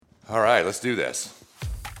All right, let's do this.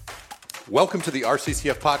 Welcome to the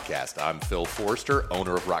RCCF podcast. I'm Phil Forrester,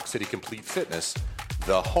 owner of Rock City Complete Fitness,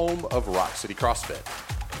 the home of Rock City CrossFit.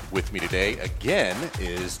 With me today again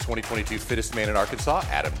is 2022 fittest man in Arkansas,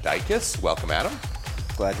 Adam Dykes. Welcome, Adam.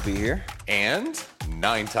 Glad to be here. And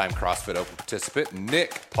 9-time CrossFit Open participant,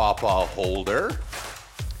 Nick Pawpaw Holder.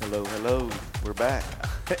 Hello, hello. We're back.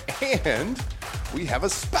 And we have a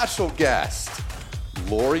special guest.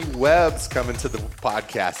 Lori Webb's coming to the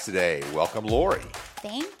podcast today. Welcome, Lori.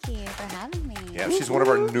 Thank you for having me. Yeah, she's one of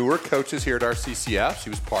our newer coaches here at RCCF. She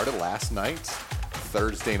was part of last night's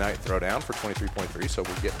Thursday night throwdown for 23.3, so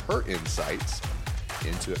we'll get her insights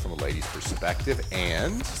into it from a lady's perspective.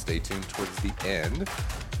 And stay tuned towards the end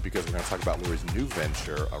because we're going to talk about Lori's new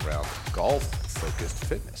venture around golf-focused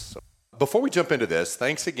fitness. So before we jump into this,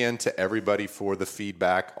 thanks again to everybody for the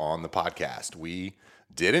feedback on the podcast. We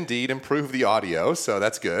did indeed improve the audio, so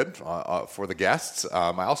that's good for the guests.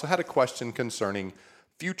 I also had a question concerning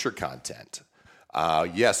future content.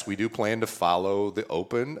 Yes, we do plan to follow the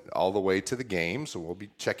Open all the way to the game, so we'll be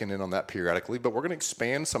checking in on that periodically, but we're going to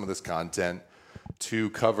expand some of this content to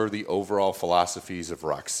cover the overall philosophies of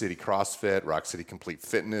Rock City CrossFit, Rock City Complete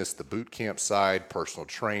Fitness, the boot camp side, personal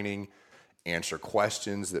training, answer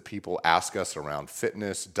questions that people ask us around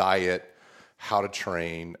fitness, diet, how to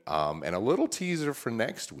train, and a little teaser for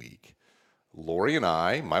next week. Lori and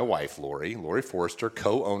I, my wife Lori Forrester,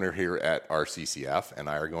 co-owner here at RCCF, and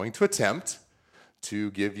I are going to attempt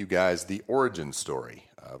to give you guys the origin story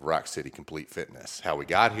of Rock City Complete Fitness, how we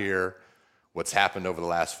got here, what's happened over the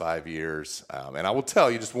last 5 years. And I will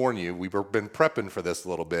tell you, just warn you, we've been prepping for this a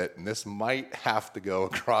little bit, and this might have to go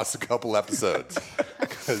across a couple episodes.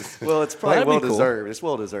 Well, it's probably well-deserved. Cool. It's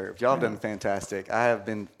well-deserved. Y'all have done fantastic.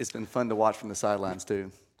 It's been fun to watch from the sidelines,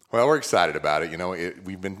 too. Well, we're excited about it. You know,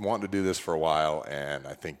 we've been wanting to do this for a while, and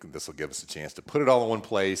I think this will give us a chance to put it all in one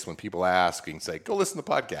place. When people ask, we can say, go listen to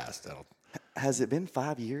the podcast. Has it been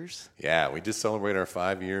 5 years? Yeah, we just celebrated our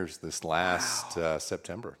 5 years this last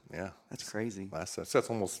September. Yeah. That's crazy. That's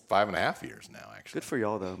almost 5.5 years now, actually. Good for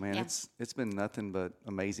y'all, though, man. Yeah. It's been nothing but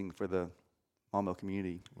amazing for the Maumelle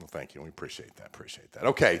community. Well, thank you. We appreciate that.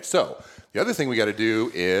 Okay, so the other thing we got to do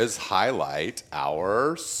is highlight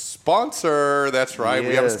our sponsor. That's right. Yes.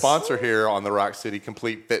 We have a sponsor here on the Rock City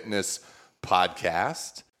Complete Fitness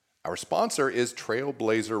podcast. Our sponsor is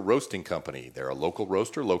Trailblazer Roasting Company. They're a local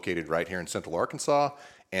roaster located right here in Central Arkansas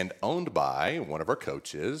and owned by one of our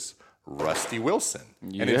coaches, Rusty Wilson.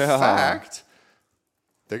 Yeah. And in fact,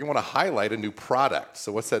 they're going to want to highlight a new product.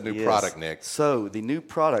 So what's that new product, Nick? So the new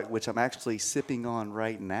product, which I'm actually sipping on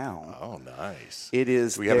right now. Oh, nice. It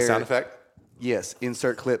is. Do we have a sound effect? Yes.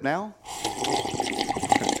 Insert clip now.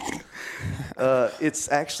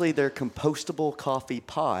 It's actually their compostable coffee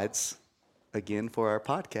pods. Again, for our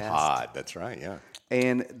podcast. Pod, that's right, yeah.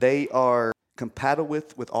 And they are compatible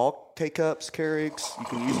with all K-Cups, Keurigs. You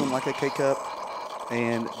can use them like a K-Cup,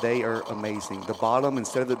 and they are amazing. The bottom,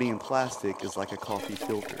 instead of it being plastic, is like a coffee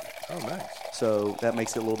filter. Oh, nice. So that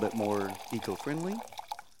makes it a little bit more eco-friendly,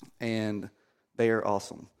 and they are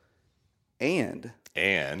awesome. And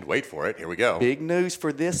wait for it, here we go. Big news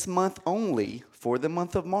for this month only, for the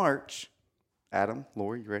month of March. Adam,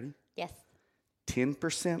 Lori, you ready? Yes.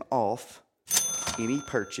 10% off any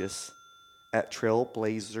purchase at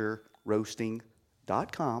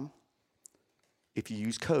trailblazerroasting.com if you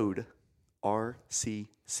use code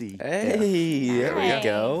RCCF. Hey, there we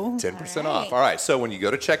go. 10% off. All right, so when you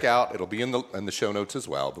go to checkout, it'll be in the show notes as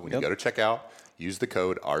well, but when you go to checkout, use the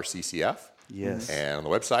code RCCF. Yes. And on the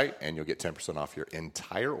website, and you'll get 10% off your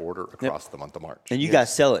entire order across the month of March. And you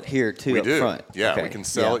guys sell it here, too, up front. Yeah, we can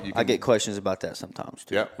sell it. I get questions about that sometimes,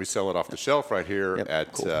 too. Yeah, we sell it off the shelf right here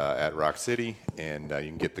at Rock City, and you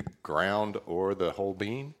can get the ground or the whole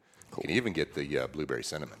bean. Cool. You can even get the blueberry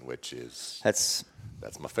cinnamon, which is that's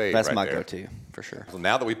my favorite. That's right my there. Go-to, for sure. So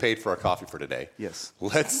now that we paid for our coffee for today, yes,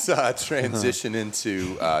 let's transition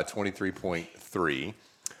into 23.3.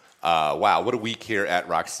 Wow, what a week here at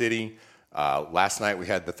Rock City. Last night we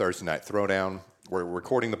had the Thursday night throwdown. We're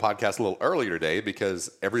recording the podcast a little earlier today because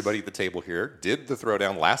everybody at the table here did the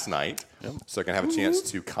throwdown last night. Yep. So they're going to have a chance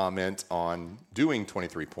to comment on doing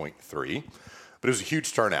 23.3. But it was a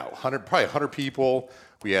huge turnout, probably 100 people.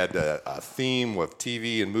 We had a theme with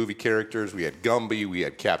TV and movie characters. We had Gumby. We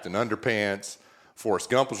had Captain Underpants. Forrest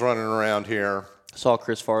Gump was running around here. Saw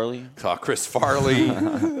Chris Farley. He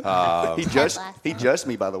judged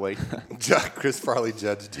me, by the way. Chris Farley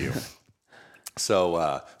judged you.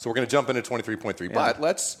 So we're going to jump into 23.3, but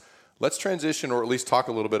let's transition, or at least talk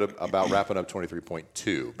a little bit about wrapping up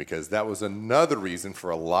 23.2, because that was another reason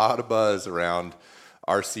for a lot of buzz around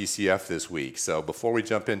RCCF this week. So before we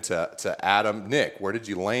jump into Adam, Nick, where did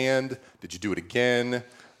you land? Did you do it again?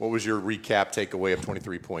 What was your recap takeaway of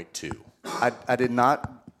 23.2? I did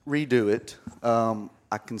not redo it.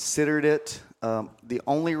 I considered it. The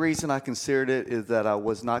only reason I considered it is that I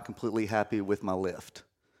was not completely happy with my lift.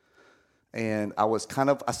 And I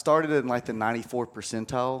started in like the 94th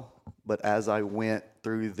percentile, but as I went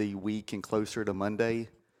through the week and closer to Monday,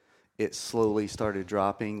 it slowly started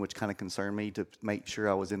dropping, which kind of concerned me to make sure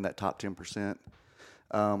I was in that top 10%.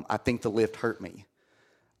 I think the lift hurt me.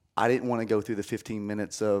 I didn't want to go through the 15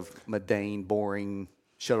 minutes of mundane, boring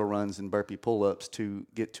shuttle runs and burpee pull-ups to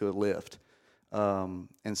get to a lift. And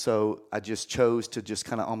so I just chose to just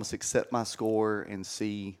kind of almost accept my score and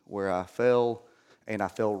see where I fell. And I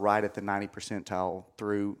fell right at the 90 percentile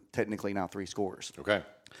through technically now 3 scores. Okay.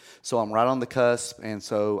 So I'm right on the cusp, and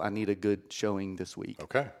so I need a good showing this week.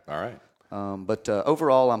 Okay. All right. But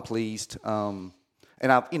overall, I'm pleased. And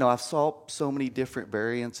I've saw so many different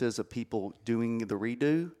variances of people doing the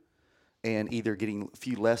redo and either getting a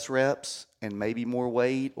few less reps and maybe more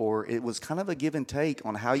weight, or it was kind of a give and take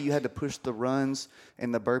on how you had to push the runs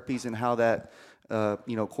and the burpees and how that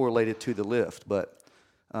correlated to the lift. But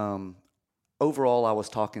overall, I was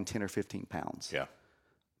talking 10 or 15 pounds. Yeah.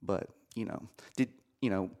 But did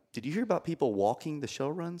you hear about people walking the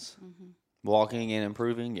shuttle runs? Mm-hmm. Walking and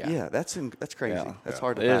improving, yeah. Yeah, that's crazy. Yeah. That's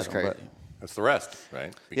hard to It is fathom, crazy. That's the rest,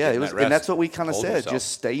 right? It was, and that's what we kind of Hold said. yourself.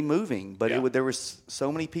 Just stay moving. But Yeah. there was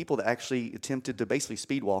so many people that actually attempted to basically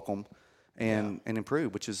speed walk them and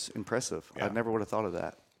improve, which is impressive. Yeah. I never would have thought of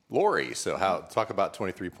that. Lori, so talk about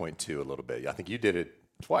 23.2 a little bit. I think you did it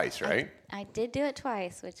twice, right? I did do it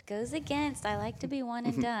twice, which goes against. I like to be one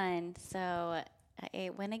and done. So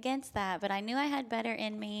it went against that. But I knew I had better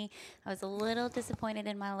in me. I was a little disappointed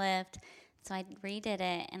in my lift. So I redid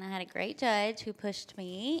it, and I had a great judge who pushed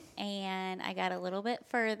me, and I got a little bit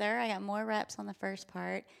further. I got more reps on the first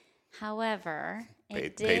part. However,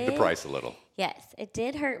 Paid the price a little. Yes, it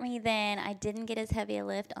did hurt me then. I didn't get as heavy a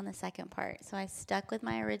lift on the second part. So I stuck with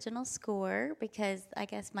my original score because I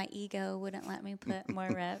guess my ego wouldn't let me put more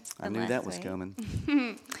reps. I knew that was coming.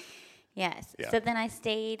 Yes. Yeah. So then I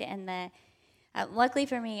stayed in the luckily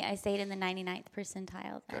for me, I stayed in the 99th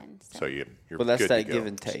percentile then. So you're Well, that's good that to go. give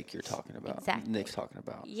and take you're talking about. Exactly. Nick's talking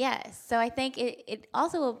about. Yes. So I think it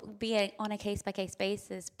also will be on a case-by-case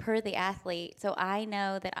basis per the athlete. So I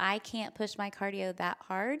know that I can't push my cardio that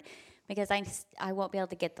hard because I won't be able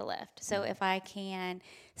to get the lift. So if I can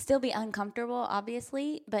still be uncomfortable,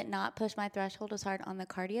 obviously, but not push my threshold as hard on the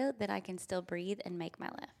cardio, that I can still breathe and make my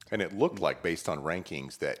lift. And it looked like, based on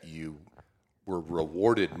rankings, that you were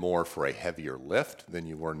rewarded more for a heavier lift than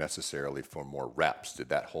you were necessarily for more reps. Did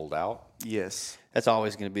that hold out? Yes. That's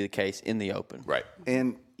always going to be the case in the open. Right.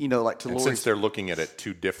 And, like to And Lori's, since they're looking at it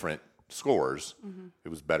 2 different scores, it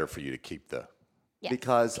was better for you to keep the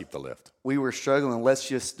because lift. we were struggling. Let's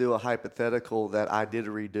just do a hypothetical that I did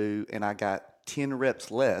a redo and I got 10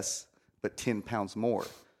 reps less, but 10 pounds more.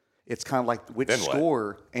 It's kind of like which Then what?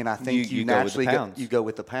 score, and I think you go with the naturally pounds. go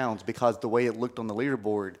with the pounds because the way it looked on the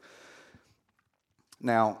leaderboard.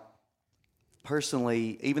 Now,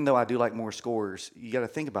 personally, even though I do like more scores, you got to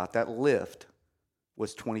think about that lift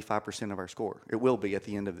was 25% of our score. It will be at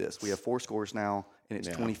the end of this. We have 4 scores now, and it's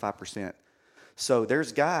 25%. So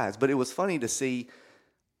there's guys, but it was funny to see.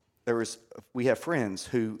 We have friends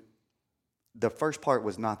who the first part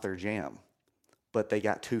was not their jam, but they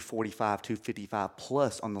got 245, 255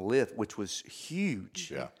 plus on the lift, which was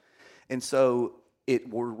huge. Yeah. And so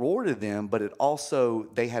it rewarded them, but it also,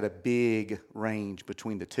 they had a big range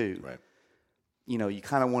between the two. Right. You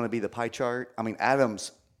kind of want to be the pie chart. I mean,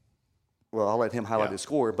 Adams, well, I'll let him highlight his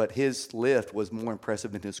score, but his lift was more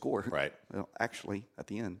impressive than his score. Right. Well, actually, at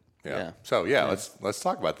the end. Yeah. So let's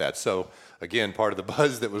talk about that. So again, part of the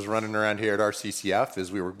buzz that was running around here at RCCF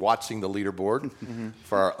is we were watching the leaderboard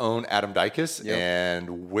for our own Adam Dykes. Yep.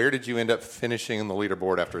 And where did you end up finishing on the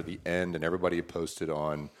leaderboard after the end? And everybody had posted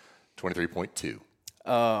on 23.2.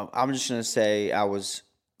 I'm just going to say I was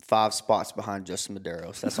 5 spots behind Justin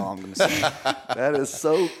Medeiros. That's all I'm going to say. That is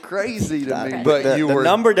so crazy to me. But the, you the were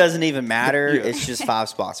number doesn't even matter. It's just 5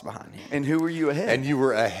 spots behind him. And who were you ahead? and you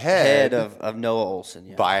were Head ahead of Noah Olson.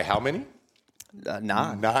 Yeah. by how many?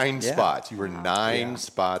 9. 9 Yeah. spots. You were 9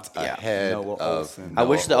 spots ahead Noah of Olson. I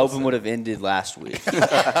wish the Noah Open Olson. would have ended last week.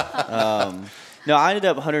 No, I ended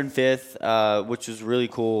up 105th, which was really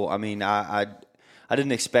cool. I mean, I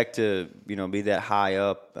didn't expect to, be that high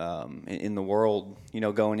up in the world.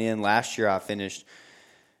 Going in last year, I finished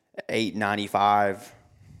 895,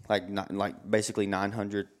 like basically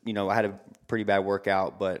 900. I had a pretty bad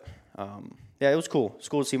workout, but it was cool. It's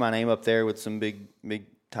cool to see my name up there with some big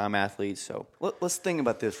time athletes. So Let's think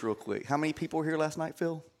about this real quick. How many people were here last night,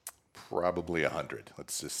 Phil? Probably 100,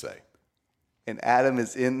 let's just say. And Adam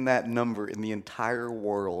is in that number in the entire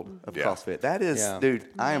world of CrossFit. That is, dude,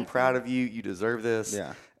 I am proud of you. You deserve this.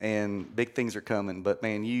 Yeah. And big things are coming. But,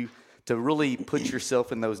 man, to really put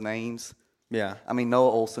yourself in those names. yeah. I mean,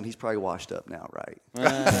 Noah Olson, he's probably washed up now, right?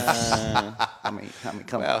 I mean,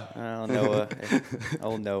 come on. Oh, Noah.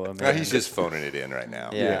 Old Noah, No, man. he's just phoning it in right now.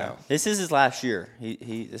 Yeah. You know. This is his last year.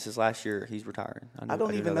 This is last year. He's retiring. I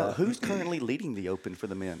don't even know. that. Who's currently leading the Open for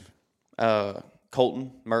the men?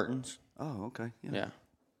 Colton Mertens. Oh, okay. Yeah.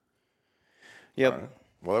 Yep.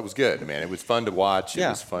 Well, that was good, man. It was fun to watch. It Yeah.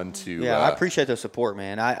 was fun to. Yeah, I appreciate the support,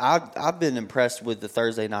 man. I've been impressed with the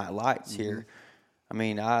Thursday night lights here. I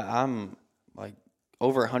mean, I'm like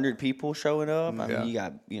over 100 people showing up. I mean, you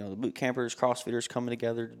got the boot campers, CrossFitters coming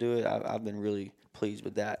together to do it. I've been really pleased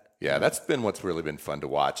with that. Yeah, that's been what's really been fun to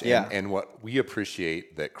watch. And, Yeah. and what we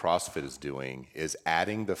appreciate that CrossFit is doing is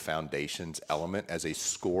adding the foundations element as a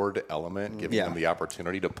scored element, giving them the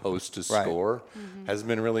opportunity to post a score has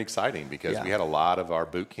been really exciting because we had a lot of our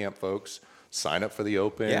boot camp folks sign up for the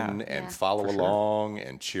Open and follow along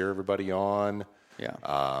and cheer everybody on. Yeah.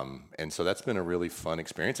 And so that's been a really fun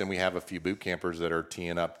experience. And we have a few boot campers that are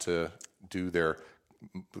teeing up to do their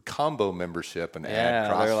combo membership and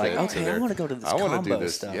add CrossFit. They're like, to okay, their, I want to go to this I want to combo do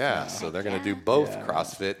this. stuff. Yeah, so they're going to do both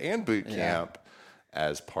CrossFit and boot camp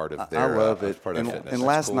as part of their. I love it. Part of fitness. And That's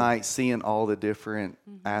last cool. night, seeing all the different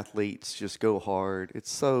athletes just go hard,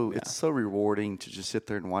 it's so rewarding to just sit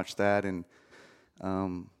there and watch that. And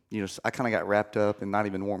I kind of got wrapped up and not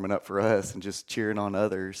even warming up for us and just cheering on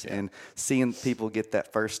others and seeing people get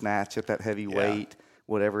that first snatch at that heavy weight,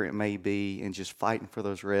 whatever it may be, and just fighting for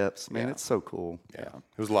those reps. Man, it's so cool. Yeah,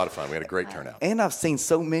 it was a lot of fun. We had a great turnout. And I've seen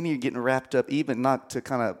so many getting wrapped up, even not to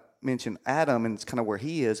kind of mention Adam and it's kind of where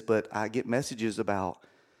he is, but I get messages about,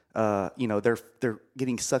 they're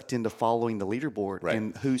getting sucked into following the leaderboard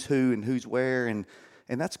and who's who and who's where. And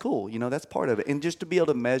that's cool. That's part of it. And just to be able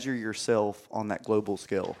to measure yourself on that global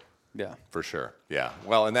scale. Yeah. For sure. Yeah.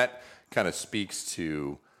 Well, and that kind of speaks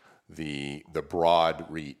to the broad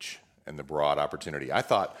reach and the broad opportunity. I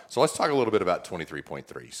thought, so let's talk a little bit about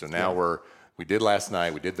 23.3. So now we did last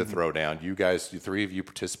night, we did the throwdown. You guys, the three of you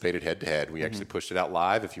participated head to head. We actually pushed it out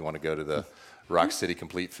live. If you want to go to the Rock City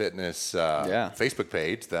Complete Fitness Facebook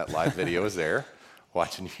page, that live video is there,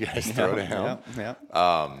 watching you guys throw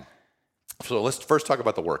down. So let's first talk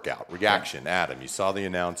about the workout. Reaction, Adam, you saw the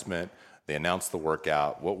announcement. They announced the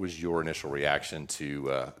workout. What was your initial reaction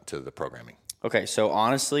to the programming? Okay, so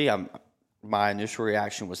honestly, my initial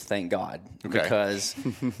reaction was thank God because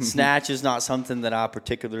snatch is not something that I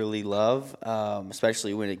particularly love,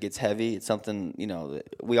 especially when it gets heavy. It's something, that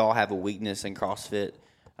we all have a weakness in CrossFit,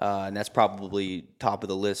 and that's probably top of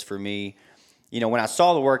the list for me. When I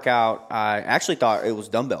saw the workout, I actually thought it was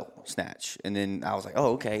dumbbell snatch, and then I was like,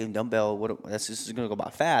 oh, okay, dumbbell, this is going to go by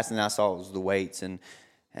fast, and then I saw it was the weights and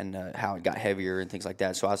how it got heavier and things like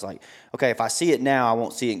that. So I was like, okay, if I see it now, I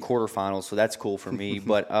won't see it in quarterfinals, so that's cool for me.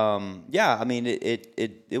 But I mean,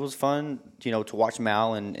 it was fun, to watch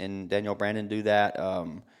Mal and Danielle Brandon do that.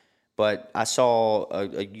 But I saw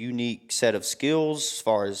a unique set of skills as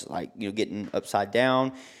far as getting upside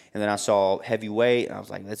down, and then I saw heavyweight, and I was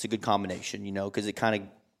like, that's a good combination, because it kind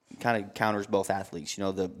of counters both athletes,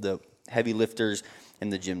 the heavy lifters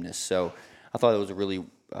and the gymnasts. So I thought it was a really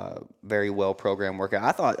very well programmed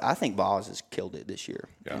workout. I think Boz has killed it this year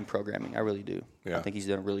in programming. I really do. Yeah. I think he's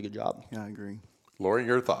done a really good job. Yeah, I agree. Lori,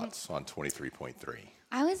 your thoughts on 23.3?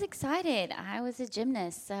 I was excited. I was a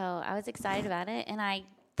gymnast, so I was excited about it. And I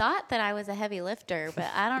thought that I was a heavy lifter, but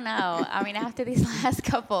I don't know. I mean, after these last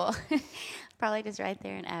couple, probably just right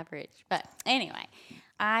there in average. But anyway,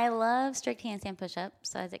 I love strict handstand push-ups,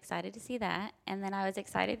 so I was excited to see that. And then I was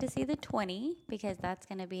excited to see the 20 because that's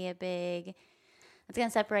going to be it's going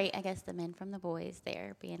to separate, I guess, the men from the boys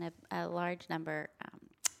there, being a large number.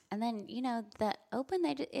 And then, the Open,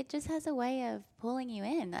 it just has a way of pulling you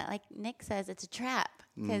in. Like Nick says, it's a trap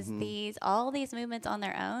because all these movements on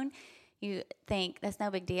their own, you think that's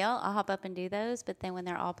no big deal. I'll hop up and do those. But then when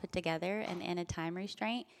they're all put together and in a time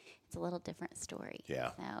restraint, it's a little different story.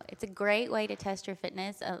 Yeah. So it's a great way to test your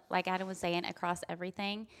fitness, like Adam was saying, across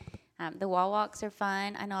everything. The wall walks are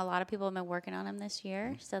fun. I know a lot of people have been working on them this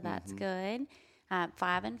year, so that's good.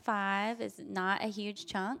 5 and 5 is not a huge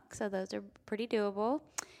chunk, so those are pretty doable.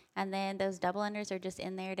 And then those double unders are just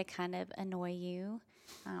in there to kind of annoy you,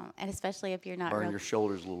 and especially if you're not Burn your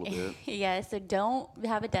shoulders a little bit. Yeah, so don't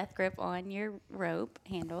have a death grip on your rope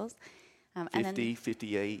handles. 50,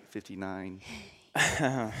 58, 59.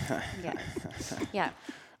 Yeah.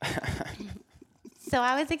 So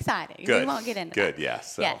I was excited. Good. We won't get into Good, that.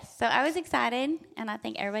 yes. So. Yes. So I was excited, and I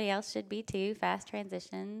think everybody else should be too. Fast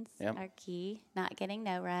transitions are key. Not getting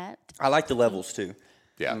no rep. I like the levels too.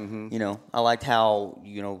 Yeah. You know, I liked how,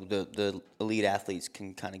 you know, the elite athletes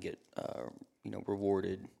can kind of get, you know,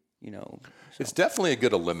 rewarded, you know. So. It's definitely a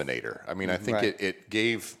good eliminator. I mean, I think Right. it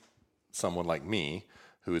gave someone like me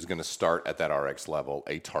who is going to start at that RX level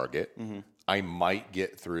a target. I might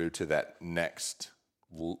get through to that next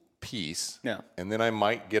piece. Yeah. And then I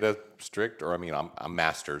might get a strict, or I mean, I'm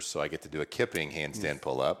masters, so I get to do a kipping handstand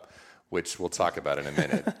pull up, which we'll talk about in a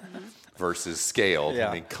minute, versus scaled. Yeah.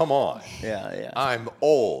 I mean, come on. Yeah. I'm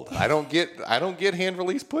old. I don't get hand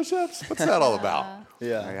release push-ups. What's that all about?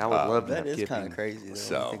 Yeah. I would love That that is kind of crazy, though, when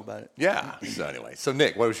So you think about it. yeah. So anyway, so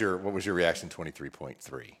Nick, what was your reaction?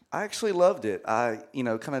 23.3. I actually loved it. Kind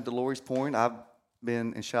of to Lori's point, I've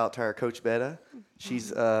been, and shout out to our coach Betta.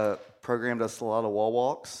 She's programmed us a lot of wall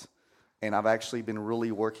walks, and I've actually been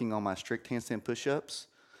really working on my strict handstand push-ups.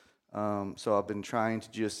 So I've been trying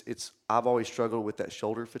to I've always struggled with that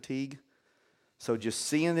shoulder fatigue. So just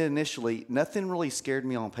seeing it initially, nothing really scared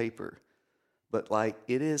me on paper, but like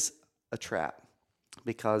it is a trap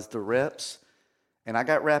because the reps, and I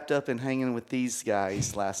got wrapped up in hanging with these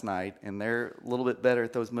guys last night, and they're a little bit better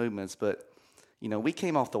at those movements, but you know, we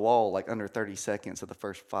came off the wall like under 30 seconds of the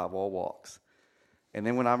first 5 wall walks. And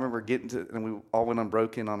then when I remember and we all went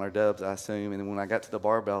unbroken on our dubs, I assume. And then when I got to the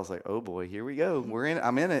barbell, I was like, oh boy, here we go.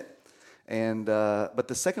 I'm in it. And, but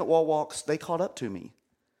the second wall walks, they caught up to me.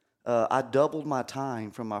 I doubled my time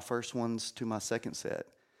from my first ones to my second set.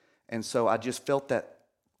 And so I just felt that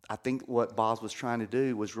I think what Boz was trying to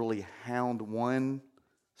do was really hound one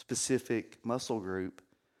specific muscle group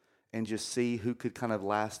and just see who could kind of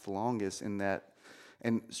last the longest in that.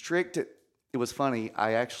 And strict, it was funny.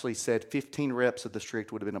 I actually said 15 reps of the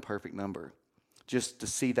strict would have been a perfect number. Just to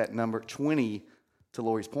see that number, 20, to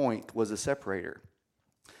Lori's point, was a separator.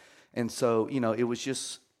 And so, you know, it was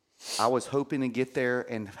just, I was hoping to get there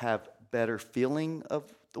and have better feeling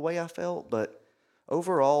of the way I felt. But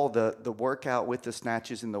overall, the workout with the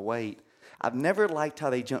snatches and the weight, I've never liked how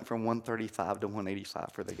they jump from 135 to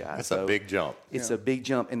 185 for the guys. That's a big jump. It's a big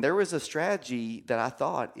jump. And there was a strategy that I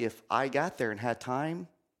thought if I got there and had time,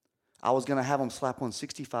 I was going to have them slap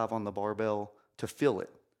 165 on the barbell to feel it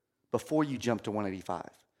before you jump to 185,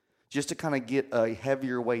 just to kind of get a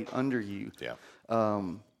heavier weight under you. Yeah.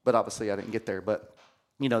 But obviously I didn't get there. But,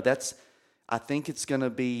 you know, I think it's going to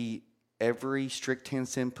be every strict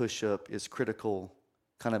handstand push-up is critical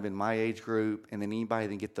kind of in my age group, and then anybody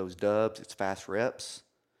that get those dubs, it's fast reps,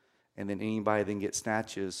 and then anybody that get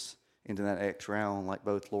snatches into that X round like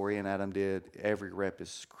both Lori and Adam did, every rep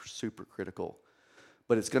is super critical.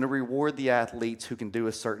 But it's going to reward the athletes who can do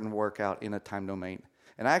a certain workout in a time domain.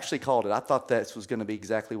 And I actually called it. I thought this was going to be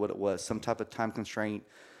exactly what it was, some type of time constraint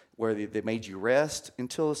where they made you rest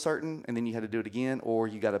until a certain, and then you had to do it again, or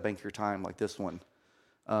you got to bank your time like this one.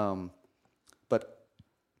 But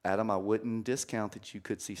Adam, I wouldn't discount that you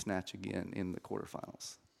could see snatch again in the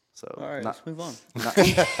quarterfiness. So All right, let's move on.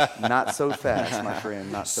 Not so fast, my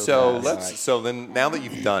friend. Not so So fast. so then now that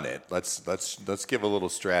you've done it, let's give a little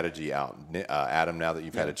strategy out, Adam. Now that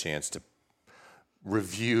you've had a chance to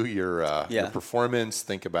review your performance,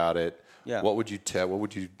 think about it. Yeah. What would you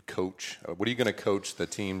coach? What are you going to coach the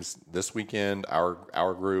teams this weekend?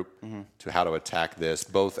 Our group to how to attack this,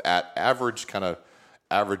 both at average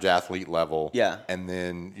athlete level, and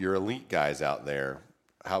then your elite guys out there.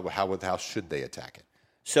 How should they attack it?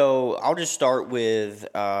 So I'll just start with,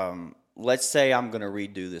 let's say I'm going to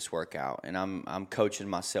redo this workout, and I'm coaching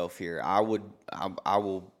myself here. I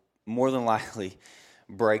will more than likely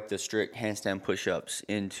break the strict handstand push-ups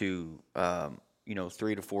into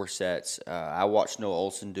 3 to 4 sets. I watched Noah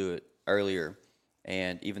Olson do it earlier,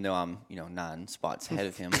 and even though I'm 9 spots ahead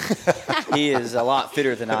of him, he is a lot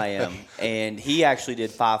fitter than I am, and he actually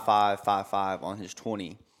did 5.5, 5.5 on his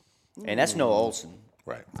 20, and that's Noah Olson.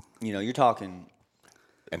 Right. You're talking.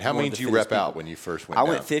 And how many did you rep out when you first went I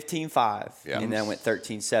down? went 15.5, and then I went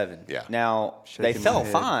 13.7. Yeah. Now, Shaking they felt my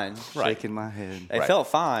head. fine. Shaking my head. They felt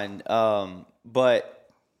fine, but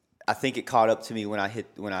I think it caught up to me when I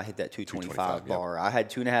hit that 225 bar. I had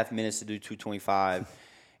 2.5 minutes to do 225,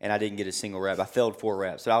 and I didn't get a single rep. I failed 4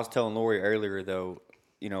 reps. So I was telling Lori earlier, though,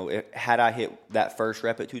 had I hit that first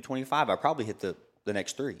rep at 225, I probably hit the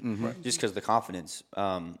next 3, just because of the confidence. But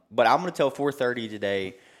I'm going to tell 430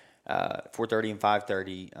 today. 4:30 and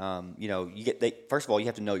 5:30. First of all, you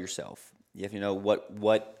have to know yourself. You have to know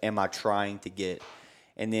what am I trying to get,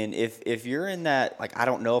 and then if you're in that, like, I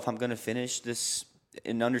don't know if I'm going to finish this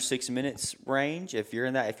in under 6 minutes range, if you're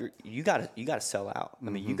in that, you gotta sell out. I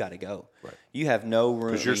mean, you gotta go. Right. You have no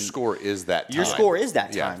room. Because your score is that time. Your score is that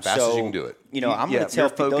time. Yeah, fast as you can do it. You know, I'm going to tell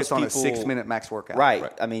you're focused those on people, a 6-minute max workout. Right.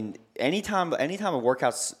 I mean, anytime a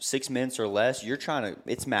workout's 6 minutes or less, you're trying to.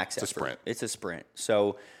 It's max effort. It's a sprint. It's a sprint.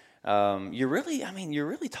 So you're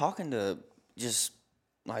really talking to just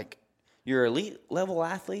like your elite level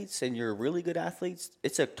athletes and your really good athletes.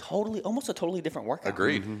 It's almost a totally different workout.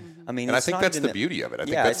 Agreed. I mean, And I it's think not that's even the beauty of it. I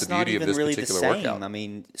think yeah, that's it's the not beauty of even this really particular the same. workout. I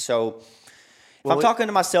mean, so if I'm talking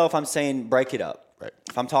to myself, I'm saying break it up. Right.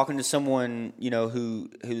 If I'm talking to someone, you know,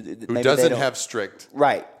 who maybe doesn't have strict.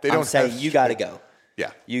 right, They I'm don't saying have you got to go.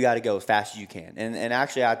 Yeah. You got to go as fast as you can. And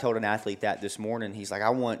actually, I told an athlete that this morning. He's like,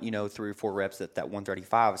 I want 3 or 4 reps at that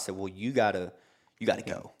 135. I said, well, you got to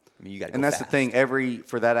go. I mean, you got to go. And that's fast. the thing.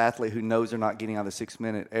 For that athlete who knows they're not getting out of the 6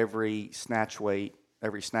 minute, every snatch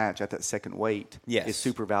at that second weight is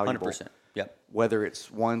super valuable. 100%. Yep. Whether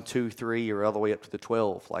it's 1, 2, 3, or all the way up to the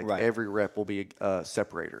 12, Right. every rep will be a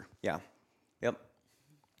separator. Yeah. Yep.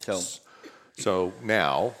 So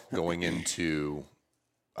now going into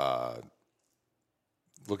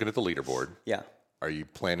looking at the leaderboard, Yeah. are you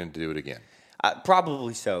planning to do it again?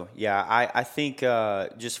 Probably so. Yeah, I think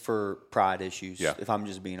just for pride issues. Yeah. If I'm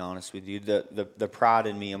just being honest with you, the pride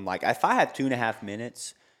in me, I'm like, if I have 2.5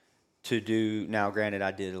 minutes to do. Now, granted, I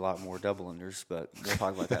did a lot more double unders, but we'll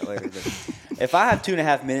talk about that later. But if I have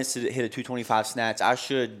 2.5 minutes to hit a 225 snatch, I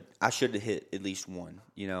should hit at least one.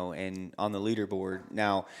 And on the leaderboard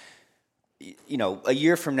now. A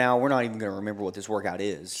year from now, we're not even going to remember what this workout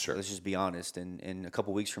is. Sure. Let's just be honest. And a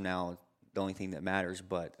couple weeks from now, the only thing that matters.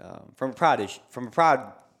 But from a pride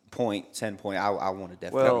standpoint, I want to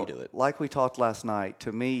definitely do it. Like we talked last night,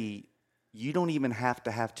 to me, you don't even have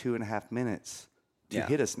to have 2.5 minutes to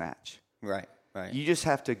hit a snatch. Right. You just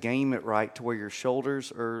have to game it right to where your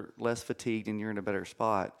shoulders are less fatigued and you're in a better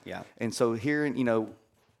spot. Yeah. And so here,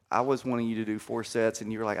 I was wanting you to do 4 sets,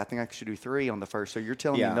 and you were like, I think I should do 3 on the first. So you're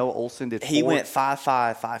telling me Noah Olson did 4? He went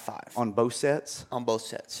 5-5, 5-5 on both sets? on both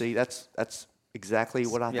sets. See, that's exactly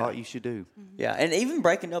what I thought you should do. Yeah, and even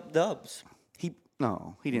breaking up dubs.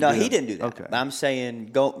 No, he didn't. No, do he that. didn't do that. Okay. But I'm saying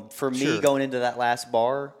going into that last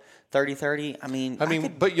bar, 30-30. I mean,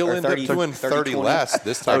 but you'll end up doing 30 less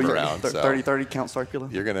this time around. 30-30 Count Circular.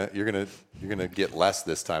 You're gonna get less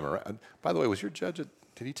this time around. By the way, was your judge?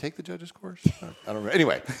 Did he take the judge's course? I don't remember.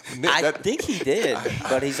 Anyway, I think he did,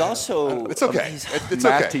 but he's also it's okay. It's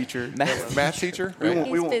math okay. teacher. Math teacher. Right?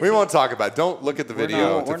 We won't talk about it. Don't look at the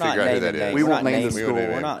video to figure out who that is. We won't name the school.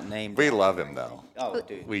 We're not named. We love him though. Oh,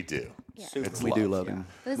 dude. We do. Yeah. We do love him.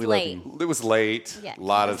 It was We love late. him. It was late. Yeah, a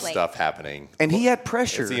lot it of was late. stuff happening. And he had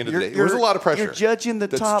pressure. At the end of the day, there was a lot of pressure. You're judging the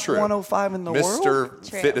That's top true. 105 in the world. Mr.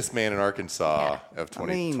 True. Fitness Man in Arkansas of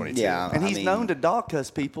 2022. yeah. And I he's mean- known to dog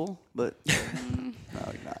cuss people, but no,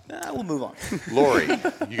 he's not. We'll move on. Lori,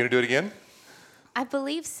 you gonna do it again? I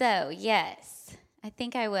believe so, yes. I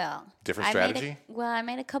think I will. Different I strategy? I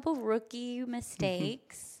made a couple rookie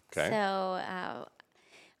mistakes. Okay. So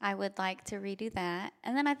I would like to redo that.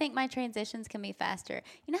 And then I think my transitions can be faster.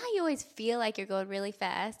 You know how you always feel like you're going really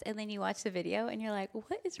fast, and then you watch the video, and you're like,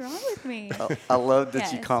 what is wrong with me? I love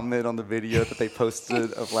that you Yes. commented on the video that they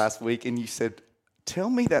posted of last week, and you said, tell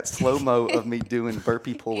me that slow-mo of me doing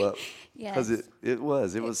burpee pull-up. Because Yes. it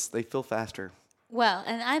was, they feel faster. Well,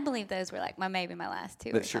 and I believe those were like my last 2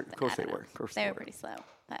 or But sure, something. of course I don't they know. were. Of course they they were were. pretty slow.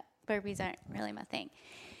 But burpees aren't really my thing.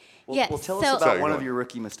 Well, Yes, well tell so- us about So one you're of going- your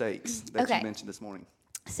rookie mistakes that Okay. you mentioned this morning.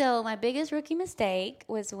 So my biggest rookie mistake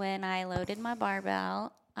was when I loaded my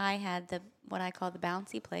barbell. I had what I call the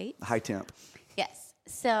bouncy plate. High temp. Yes.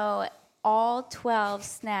 So all 12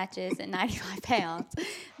 snatches at 95 pounds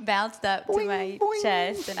bounced up to my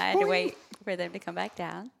chest, and I had to wait for them to come back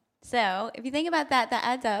down. So if you think about that, that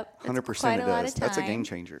adds up. It's 100% quite it a lot does. of time. That's a game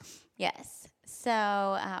changer. Yes. So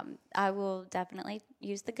I will definitely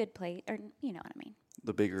use the good plate, or you know what I mean.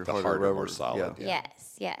 The bigger, The harder, harder, rubber. more solid. Yeah.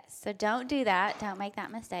 Yes. So don't do that. Don't make that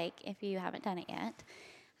mistake if you haven't done it yet.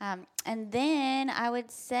 And then I would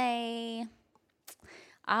say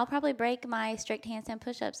I'll probably break my strict handstand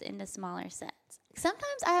push-ups into smaller sets.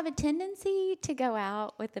 Sometimes I have a tendency to go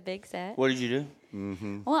out with the big set. What did you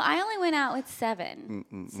do? Well, I only went out with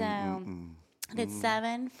 7. So I did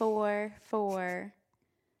 7, 4, 4,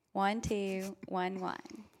 1, 2, 1, 1.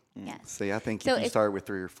 Yes. See, I think So if you if- start with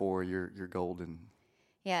 3 or 4, you're golden.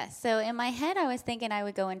 Yeah, so in my head, I was thinking I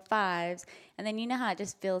would go in 5s, and then you know how it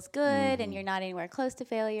just feels good, and you're not anywhere close to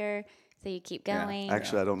failure, so you keep going.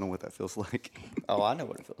 Actually, I don't know what that feels like. Oh, I know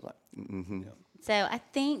what it feels like. So I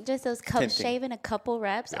think just those Tempting. shaving a couple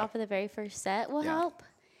reps off of the very first set will help.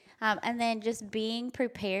 And then just being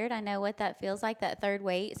prepared. I know what that feels like, that third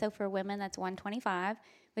weight. So for women, that's 125,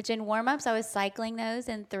 which in warm-ups, I was cycling those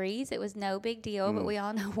in threes. It was no big deal, but we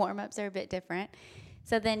all know warm-ups are a bit different.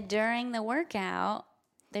 So then during the workout,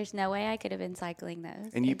 there's no way I could have been cycling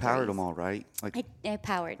those. And you in powered threes. them all, right? Like, I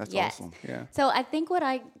powered, that's yes. awesome. Yeah. So I think what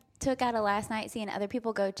I took out of last night, seeing other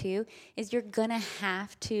people go too, is you're going to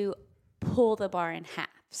have to pull the bar in half.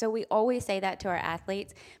 So we always say that to our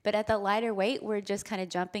athletes, but at the lighter weight, we're just kind of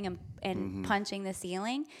jumping and punching the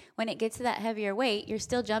ceiling. When it gets to that heavier weight, you're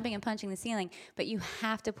still jumping and punching the ceiling, but you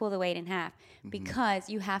have to pull the weight in half because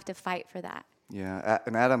you have to fight for that. Yeah,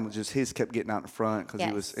 and Adam his kept getting out in front because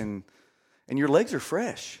he was Yes. and your legs are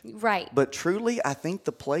fresh. Right. But truly, I think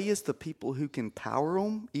the play is the people who can power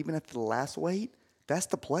them, even at the last weight. That's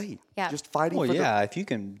the play. Yeah. Just fighting Well, for yeah, if you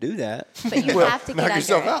can do that. But you have to get under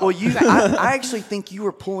yourself it. out. Well, I actually think you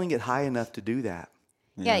were pulling it high enough to do that.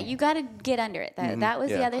 Yeah, you got to get under it. That was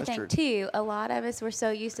the Yeah, other that's thing, true. too. A lot of us were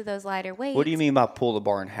so used to those lighter weights. What do you mean by pull the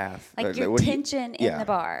bar in half? Like your what do you- tension in yeah. the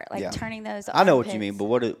bar, like Yeah. turning those I know what you armpits.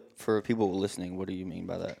 mean, but for people listening, what do you mean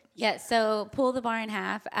by that? Yeah, so pull the bar in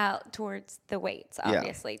half out towards the weights, Yeah.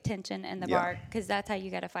 obviously. Tension in the Yeah. bar, because that's how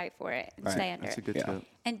you got to fight for it and Right. stay under That's a it. good Yeah. tip.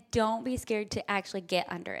 And don't be scared to actually get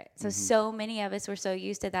under it. So many of us were so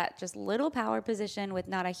used to that just little power position with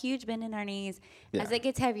not a huge bend in our knees. Yeah. As it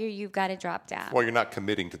gets heavier, you've got to drop down. Well, you're not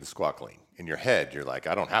committing to the squat clean. In your head, you're like,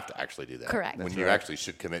 I don't have to actually do that. Correct. When That's you actually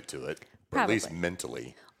should commit to it, or at least Probably.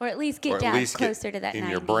 mentally. Or at least Or get at down least closer get to that in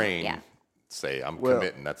 90. your brain, Yeah. say, I'm Well-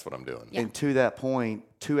 committing, that's what I'm doing. Yeah. And to that point,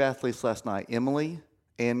 two athletes last night, Emily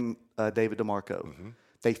and David DeMarco,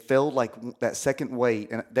 they felt like that second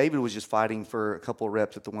weight, and David was just fighting for a couple of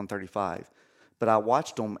reps at the 135. But I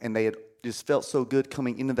watched them, and they had just felt so good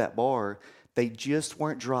coming into that bar. They just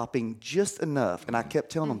weren't dropping just enough. And I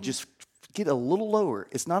kept telling them, just get a little lower.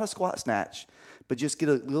 It's not a squat snatch, but just get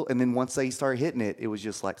a little. And then once they started hitting it, it was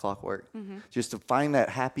just like clockwork. Just to find that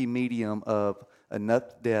happy medium of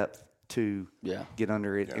enough depth to Yeah. get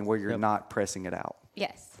under it and where you're not pressing it out.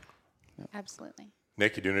 Yes. Absolutely.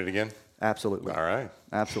 Nick, you doing it again? Absolutely. All right.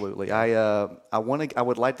 Absolutely. I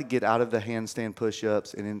would like to get out of the handstand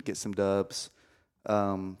push-ups and then get some dubs.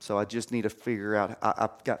 So I just need to figure out.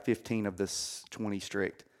 I've got 15 of this 20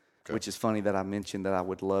 strict, which is funny that I mentioned that I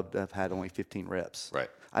would love to have had only 15 reps. Right.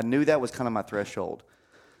 I knew that was kind of my threshold.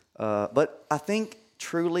 But I think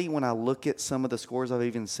truly when I look at some of the scores I've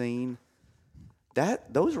even seen,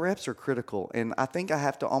 those reps are critical. And I think I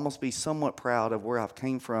have to almost be somewhat proud of where I've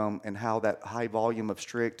came from and how that high volume of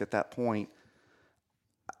strict at that point,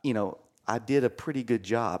 I did a pretty good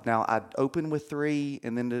job. Now, I opened with 3,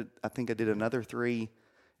 and then I think I did another 3,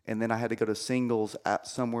 and then I had to go to singles at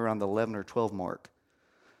somewhere on the 11 or 12 mark.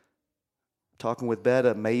 Talking with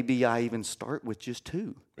Betta, maybe I even start with just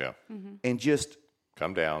 2 Yeah. and just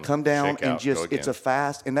Come down. shake and out, go it's a again.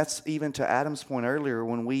 fast, and that's even to Adam's point earlier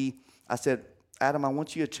when I said, Adam, I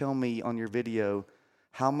want you to tell me on your video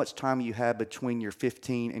how much time you had between your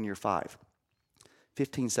 15 and your 5.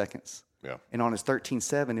 15 seconds. Yeah. And on his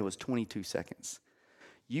 13.7, it was 22 seconds.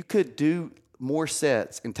 You could do more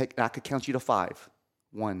sets and I could count you to 5.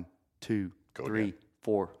 1, 2, Go 3, again.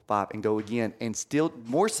 4, 5, and go again. And still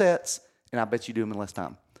more sets, and I bet you do them in less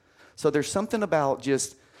time. So there's something about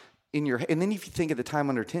just in your, and then if you think of the time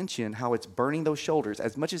under tension, how it's burning those shoulders.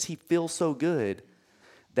 As much as he feels so good,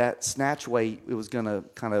 that snatch weight, it was going to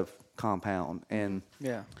kind of compound. And,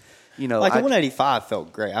 Yeah. the Like the 185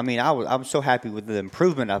 felt great. I mean, I'm so happy with the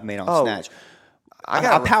improvement I've made on Oh, snatch.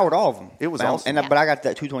 I I powered all of them. It was awesome. But I got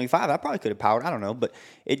that 225. I probably could have powered. I don't know, but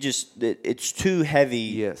it's too heavy.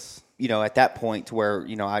 Yes. At that point to where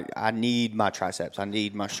I need my triceps. I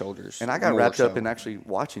need my shoulders. And I got more wrapped up so. in actually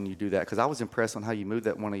watching you do that because I was impressed on how you moved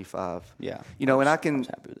that 185. Yeah. And I I was –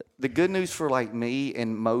 happy with it. the good news for like me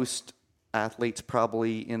and most athletes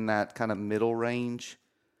probably in that kind of middle range,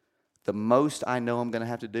 the most I know I'm going to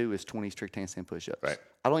have to do is 20 strict handstand push-ups. Right.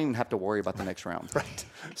 I don't even have to worry about the next round. Right.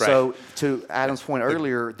 So to Adam's point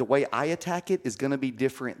earlier, the way I attack it is going to be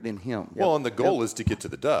different than him. Well, and the goal is to get to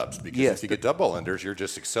the dubs because Yes. if you get double unders, you're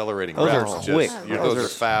just accelerating Those are reps. quick. Those are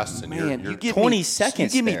fast, and Man, you're you give 20 me,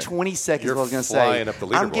 seconds You give me there. 20 seconds. You're I was going to say. flying up the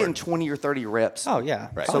I'm leaderboard. getting 20 or 30 reps. Oh, yeah.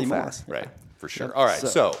 Right. So Probably more. fast. right for sure. All right,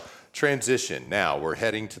 so transition. Now we're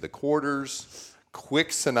heading to the quarters.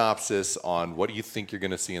 Quick synopsis on what do you think you're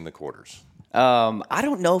going to see in the quarters? I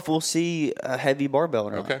don't know if we'll see a heavy barbell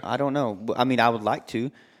or not. Okay. I don't know. I mean, I would like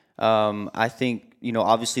to. I think,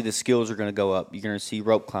 obviously the skills are going to go up. You're going to see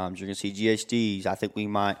rope climbs. You're going to see GHDs. I think we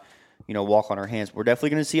might, walk on our hands. We're definitely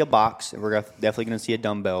going to see a box, and we're definitely going to see a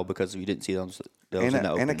dumbbell because we didn't see those those And in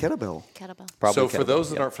the open. a kettlebell. Kettlebell. Probably So for kettlebell, those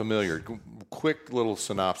that yep. aren't familiar, quick little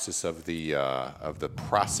synopsis of the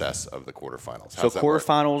process of the quarterfinals. So How's that work?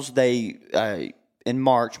 quarterfinals, they in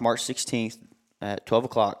March 16th at 12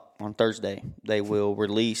 o'clock on Thursday, they will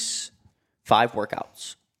release 5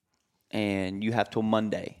 workouts, and you have till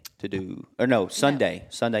Monday to do, or no, Sunday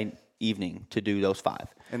evening to do those 5.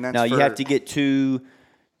 And that's now you for- have to get two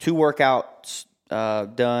workouts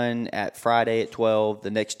done at Friday at 12,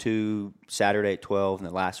 the next 2 Saturday at 12, and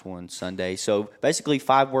the last one Sunday. So basically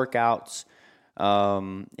 5 workouts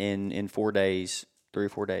in 4 days. 3 or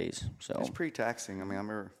 4 days. So It's pretty taxing. I mean, I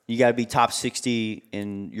remember. you got to be top 60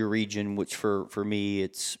 in your region, which for me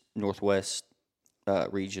it's Northwest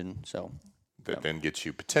region. So That then gets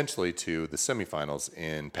you potentially to the semifinals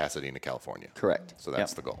in Pasadena, California. correct. So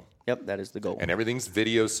that's Yep. the goal. Yep, that is the goal. And everything's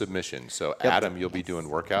video submission. So Adam, you'll be doing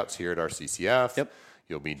workouts here at RCCF. Yep.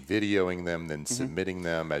 You'll be videoing them, then submitting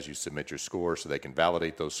them as you submit your scores, so they can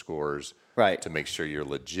validate those scores. Right. To make sure you're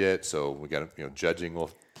legit. So we got judging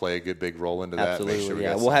will play a good big role into that. Absolutely, Make sure we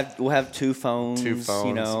yeah. got We'll have 2 phones. Two phones,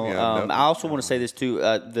 You know, yeah, no- I also want to say this too.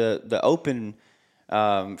 The open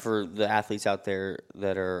for the athletes out there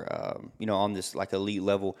that are on this like elite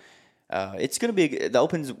level, it's going to be the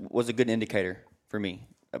opens was a good indicator for me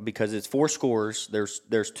because it's 4 scores.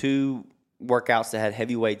 There's 2 workouts that had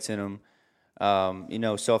heavy weights in them.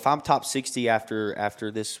 So if I'm top 60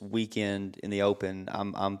 after this weekend in the open,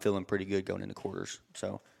 I'm feeling pretty good going into quarters.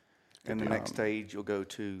 So. And the next stage, you'll go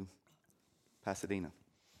to Pasadena.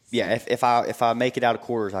 Yeah, if I make it out of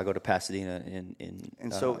quarters, I go to Pasadena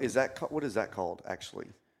And so is that what is that called actually?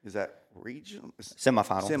 Is that regional?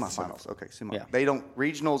 semifinal. Semifinals. Okay, Yeah. They don't.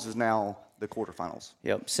 Regionals is now the quarterfinals.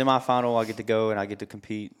 Yep, semifinal. I get to go and I get to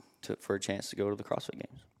compete for a chance to go to the CrossFit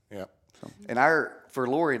Games. Yeah. And for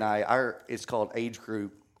Lori and I, it's called Age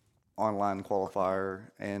Group Online Qualifier,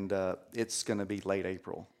 and it's going to be late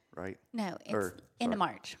April, right? No, it's Or, into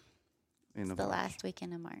sorry. March. In It's the last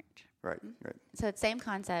weekend of March. Right, right. So it's same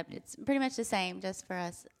concept. It's pretty much the same, just for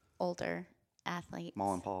us older athletes.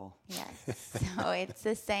 Ma and Paul. Yes. So it's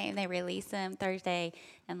the same. They release them Thursday,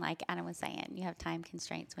 and like Adam was saying, you have time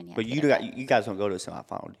constraints when you. But have to get you guys don't go to a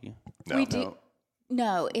semifinal, do you? No. We do.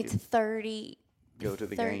 No, it's 30. Go to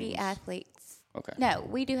the 30 games. athletes. Okay. No,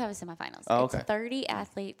 we do have a semifinals. Oh, It's okay. 30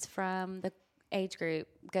 athletes from the age group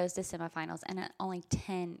goes to semifinals, and only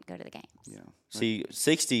 10 go to the games. Yeah. See,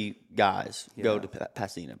 60 guys go to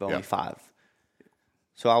Pasadena, but only Yeah. 5.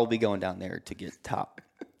 So I will be going down there to get top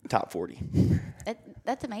 40.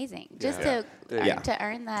 That's amazing. Yeah. Just Yeah. to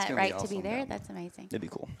earn that gonna be right to awesome be there, down that's amazing. It'd be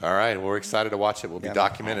cool. All right, well, we're excited to watch it. We'll be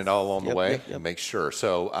documenting it all along the Yep, way yep, yep. and make sure.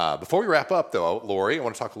 So before we wrap up, though, Lori, I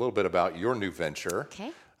want to talk a little bit about your new venture.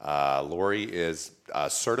 Okay. Lori is a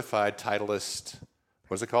certified Titleist.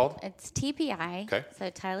 What is it called? It's TPI. Okay. So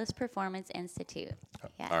Titleist Performance Institute.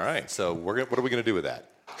 Yes. All right. So what are we going to do with that?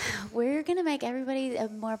 We're going to make everybody a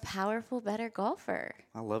more powerful, better golfer.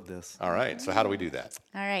 I love this. All right. So how do we do that?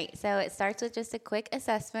 All right, so it starts with just a quick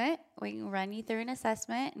assessment. We can run you through an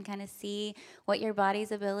assessment and kind of see what your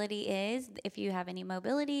body's ability is, if you have any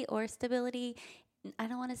mobility or stability. I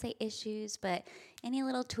don't want to say issues, but any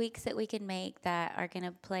little tweaks that we can make that are going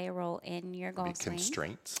to play a role in your golf swing.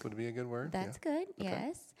 Constraints would be a good word. That's Yeah. good,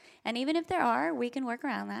 yes. And even if there are, we can work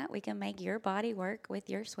around that. We can make your body work with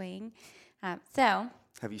your swing.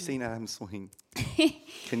 Have you seen Adam swing?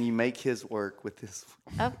 Can you make his work with this?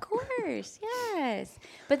 Of course, yes.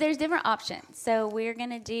 But there's different options. So we're going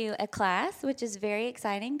to do a class, which is very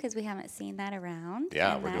exciting because we haven't seen that around.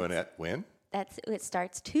 Yeah, And we're doing it when? It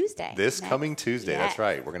starts Tuesday. This next. coming Tuesday. That's Yes.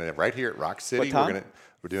 right. We're gonna right here at Rock City. What time?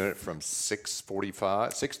 We're doing it from 6:30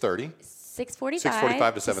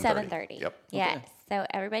 6:45 to 7:30. Yep. Yes. So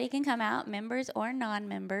everybody can come out, members or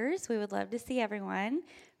non-members. We would love to see everyone.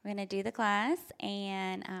 We're going to do the class,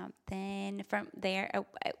 and then from there,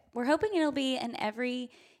 we're hoping it'll be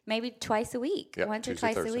maybe twice a week, Yep, once or Tuesday,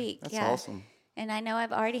 twice Thursday. a week. That's yeah. awesome. And I know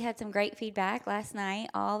I've already had some great feedback last night.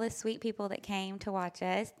 All the sweet people that came to watch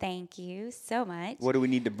us, thank you so much. What do we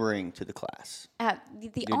need to bring to the class?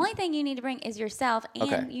 The only thing you need to bring is yourself, and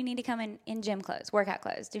Okay. you need to come in gym clothes, workout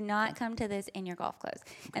clothes. Do not come to this in your golf clothes.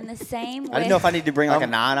 And the same with... I didn't know if I need to bring like a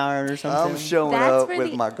 9-iron or something. I'm showing That's up for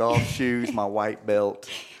with the- my golf shoes, my white belt,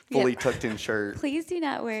 fully Yeah. tucked in shirt, Please do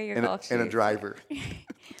not wear your and golf shoes. a driver.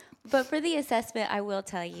 But for the assessment, I will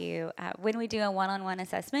tell you, when we do a one-on-one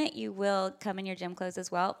assessment, you will come in your gym clothes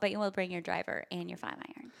as well, but you will bring your driver and your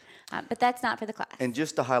 5-iron. But that's not for the class. And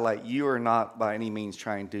just to highlight, you are not by any means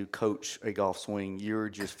trying to coach a golf swing. You're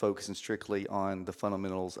just focusing strictly on the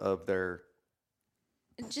fundamentals of their.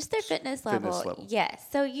 Just their fitness level. level. Yes.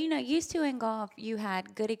 So, used to in golf, you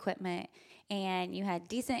had good equipment and you had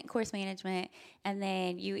decent course management, and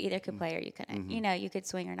then you either could play or you couldn't. You know, you could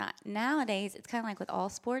swing or not. Nowadays, it's kind of like with all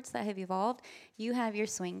sports that have evolved. You have your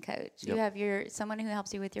swing coach. You have someone who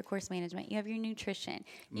helps you with your course management. You have your nutrition.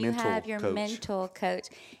 You have your mental coach.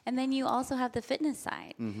 And then you also have the fitness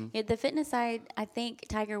side. The fitness side, I think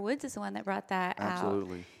Tiger Woods is the one that brought that out.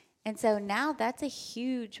 Absolutely. And so now that's a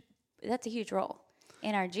huge role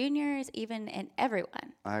in our juniors, even in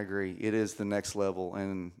everyone. I agree. It is the next level,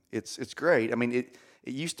 and it's great. I mean, it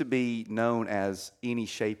used to be known as any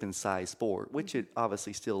shape and size sport, which it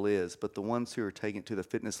obviously still is, but the ones who are taking it to the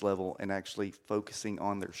fitness level and actually focusing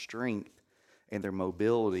on their strength and their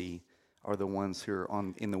mobility are the ones who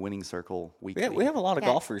are in the winning circle weekly. We have a lot of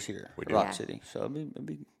golfers here We at do. Rock City, so it'd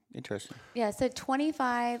be interesting. Yeah, so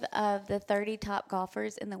 25 of the 30 top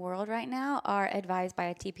golfers in the world right now are advised by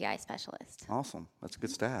a TPI specialist. Awesome. That's a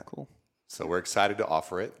good stat. Cool. So we're excited to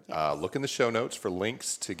offer it. Look in the show notes for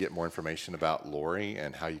links to get more information about Lori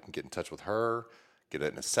and how you can get in touch with her, get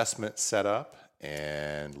an assessment set up,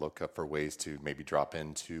 and look up for ways to maybe drop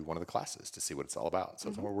into one of the classes to see what it's all about. So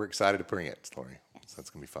we're excited to bring it, Lori. So it's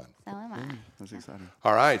going to be fun. So am I. That's exciting.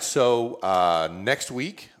 All right. So next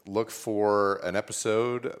week, look for an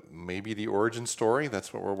episode, maybe the origin story.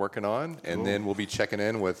 That's what we're working on. And then we'll be checking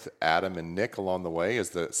in with Adam and Nick along the way as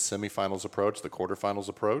the semifinals approach, the quarterfinals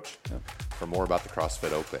approach, for more about the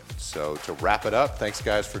CrossFit Open. So to wrap it up, thanks,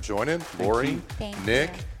 guys, for joining. Lori, Thank Nick,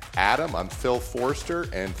 you. Adam, I'm Phil Forrester.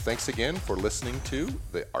 And thanks again for listening to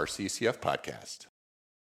the RCCF podcast.